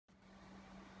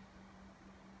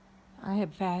I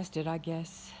have fasted, I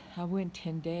guess. I went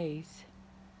 10 days.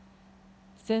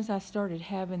 Since I started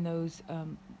having those,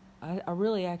 I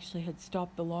really actually had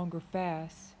stopped the longer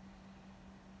fasts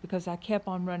because I kept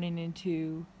on running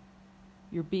into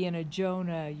you're being a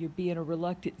Jonah, you're being a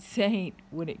reluctant saint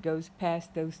when it goes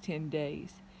past those 10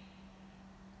 days.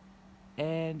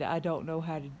 And I don't know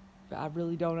how to, I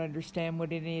really don't understand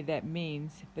what any of that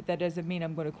means. But that doesn't mean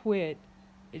I'm going to quit.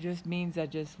 It just means I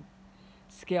just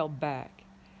scaled back.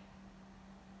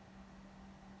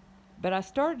 But I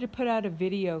started to put out a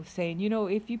video saying, you know,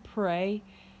 if you pray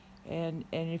and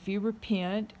if you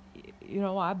repent, you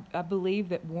know, I believe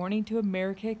that Warning to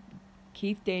America,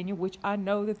 Keith Daniel, which I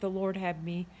know that the Lord had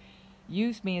me,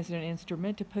 use me as an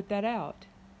instrument to put that out.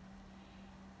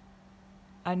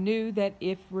 I knew that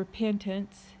if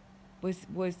repentance was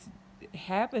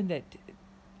happened,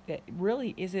 that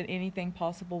really isn't anything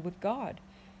possible with God.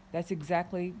 That's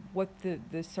exactly what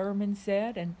the sermon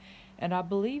said, and I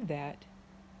believe that.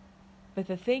 But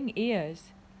the thing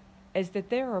is that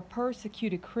there are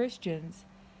persecuted Christians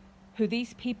who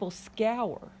these people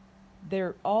scour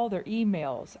all their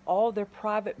emails, all their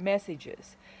private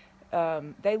messages.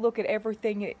 They look at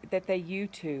everything that they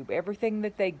YouTube, everything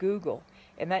that they Google,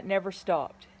 and that never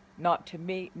stopped. Not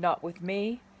with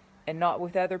me, and not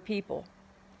with other people.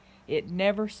 It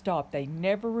never stopped. They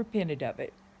never repented of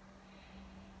it.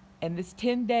 And this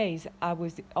 10 days, I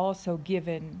was also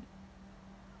given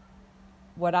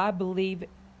what I believe.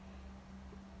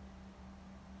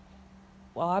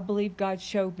 Well, I believe God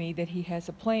showed me that He has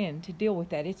a plan to deal with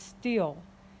that. It's still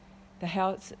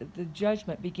the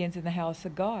judgment begins in the house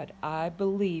of God. I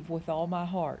believe with all my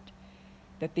heart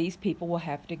that these people will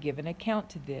have to give an account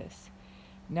to this.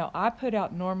 Now, I put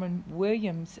out Norman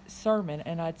Williams' sermon,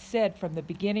 and I'd said from the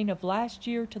beginning of last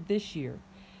year to this year,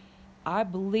 I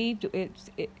believed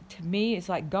to me, it's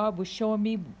like God was showing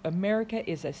me America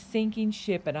is a sinking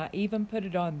ship, and I even put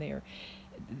it on there.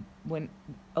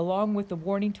 Along with the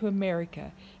Warning to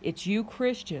America, it's you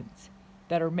Christians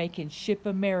that are making Ship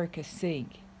America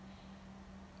sink.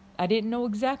 I didn't know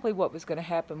exactly what was going to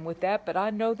happen with that, but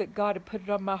I know that God had put it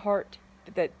on my heart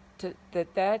that's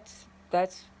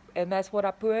what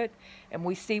I put, and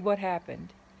we see what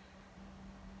happened.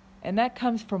 And that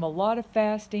comes from a lot of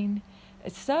fasting,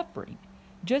 suffering,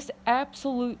 just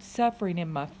absolute suffering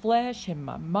in my flesh, in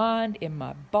my mind, in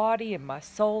my body, in my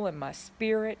soul, in my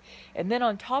spirit. And then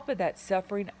on top of that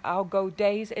suffering, I'll go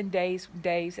days and days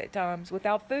at times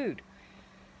without food.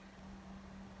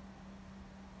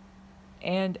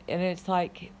 And it's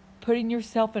like putting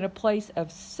yourself in a place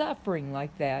of suffering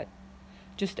like that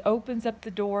just opens up the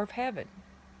door of heaven.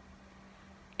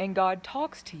 And God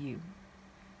talks to you.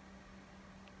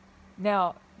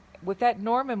 Now, with that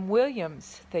Norman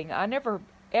Williams thing, I never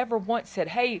ever once said,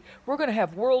 hey, we're going to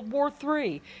have World War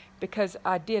III, because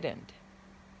I didn't.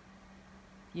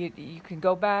 You can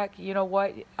go back, you know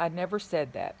what, I never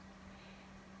said that.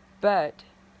 But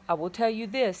I will tell you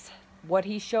this, what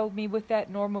he showed me with that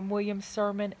Norman Williams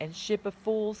sermon and Ship of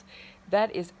Fools,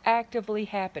 that is actively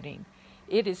happening.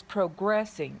 It is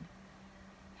progressing,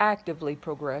 actively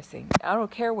progressing. I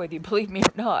don't care whether you believe me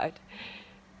or not.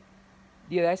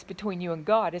 Yeah, that's between you and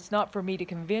God. It's not for me to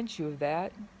convince you of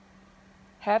that.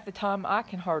 Half the time I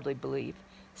can hardly believe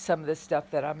some of the stuff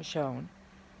that I'm shown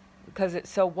because it's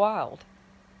so wild.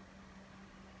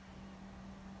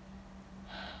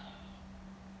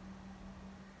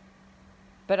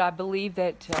 But I believe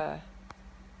that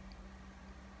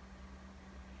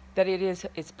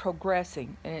it's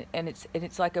progressing, and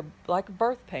it's like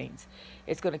birth pains.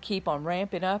 It's going to keep on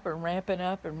ramping up and ramping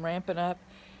up and ramping up,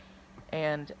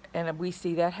 and we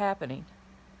see that happening.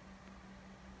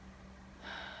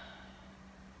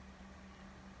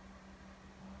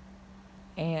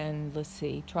 And let's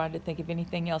see, trying to think of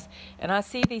anything else. And I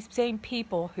see these same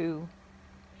people who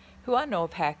I know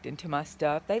have hacked into my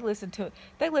stuff. They listen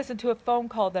to a phone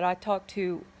call that I talked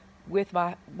to with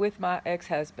my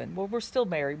ex-husband. Well, we're still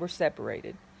married. We're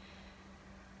separated.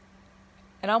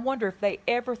 And I wonder if they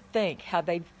ever think how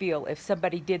they'd feel if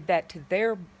somebody did that to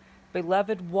their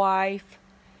beloved wife,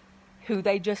 who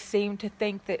they just seem to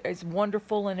think that is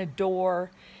wonderful and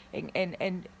adore,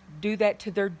 and do that to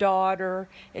their daughter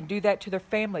and do that to their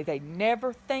family. They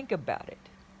never think about it.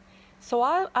 So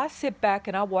I sit back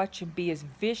and I watch them be as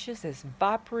vicious as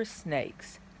viperous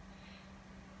snakes.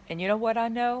 And you know what I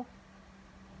know?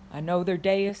 I know their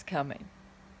day is coming.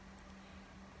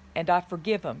 And I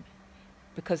forgive them,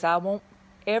 because I won't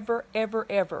ever, ever,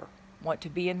 ever want to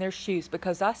be in their shoes,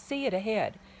 because I see it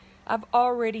ahead. I've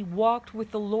already walked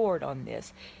with the Lord on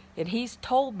this, and He's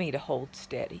told me to hold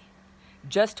steady,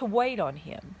 just to wait on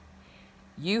Him.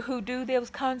 You who do those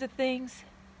kinds of things,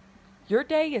 Your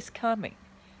day is coming.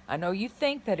 I know you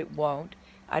think that it won't.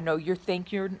 I know you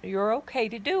think you're okay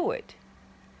to do it.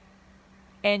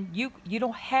 And you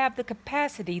don't have the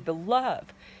capacity, the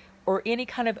love, or any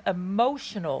kind of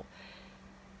emotional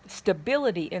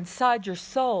stability inside your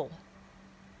soul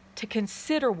to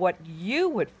consider what you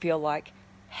would feel like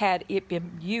had it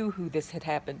been you who this had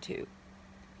happened to.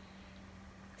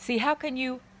 See, how can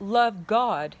you love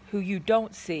God who you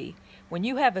don't see when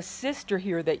you have a sister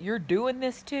here that you're doing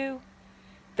this to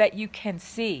that you can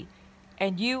see,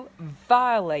 and you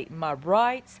violate my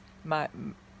rights, my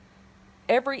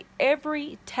every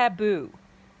taboo,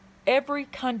 every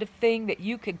kind of thing that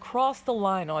you could cross the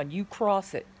line on, you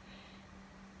cross it.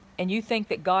 And you think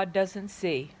that God doesn't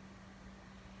see.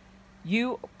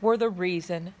 You were the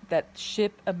reason that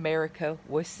ship America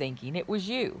was sinking. It was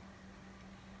you.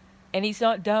 And he's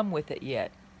not done with it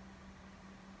yet.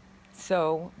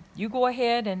 So you go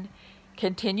ahead and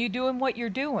continue doing what you're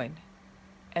doing.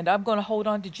 And I'm going to hold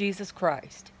on to Jesus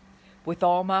Christ with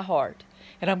all my heart.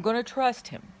 And I'm going to trust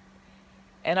him.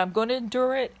 And I'm going to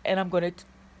endure it. And I'm going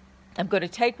to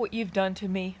take what you've done to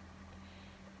me.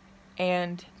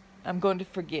 And I'm going to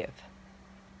forgive.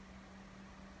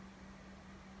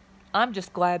 I'm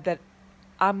just glad that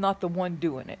I'm not the one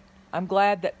doing it. I'm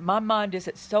glad that my mind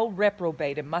isn't so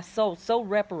reprobate and my soul so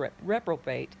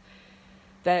reprobate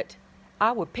that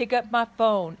I would pick up my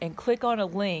phone and click on a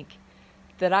link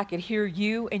that I could hear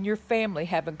you and your family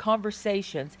having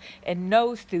conversations and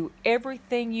knows through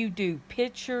everything you do,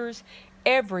 pictures,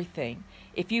 everything.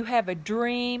 If you have a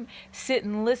dream, sit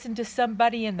and listen to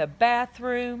somebody in the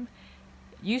bathroom.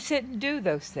 You sit and do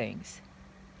those things.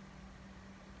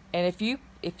 And if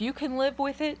you can live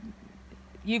with it,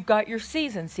 you've got your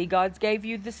season. See, God's gave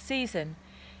you the season.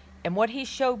 And what he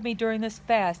showed me during this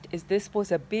fast is this was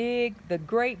the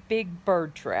great big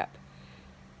bird trap.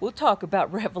 We'll talk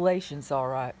about Revelations, all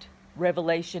right.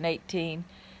 Revelation 18,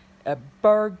 a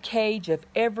bird cage of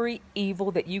every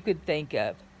evil that you could think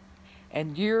of.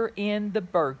 And you're in the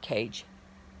bird cage.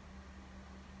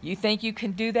 You think you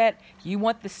can do that? You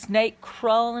want the snake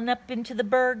crawling up into the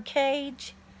bird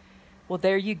cage? Well,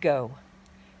 there you go.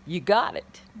 You got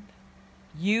it.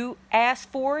 You asked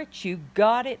for it. You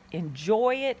got it.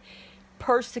 Enjoy it.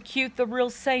 Persecute the real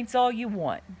saints all you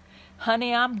want.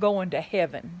 Honey, I'm going to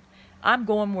heaven. I'm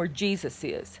going where Jesus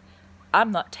is.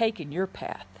 I'm not taking your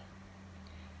path.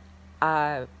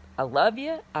 I love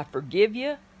you. I forgive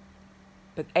you.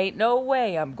 But ain't no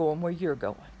way I'm going where you're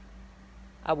going.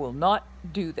 I will not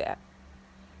do that.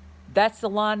 That's the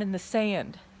line in the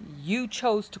sand. You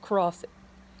chose to cross it.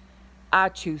 I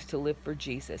choose to live for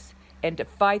Jesus and to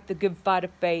fight the good fight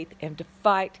of faith and to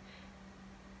fight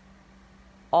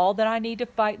all that I need to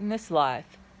fight in this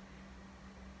life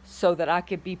so that I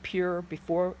can be pure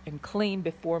before and clean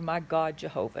before my God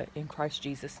Jehovah. In Christ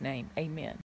Jesus' name, amen.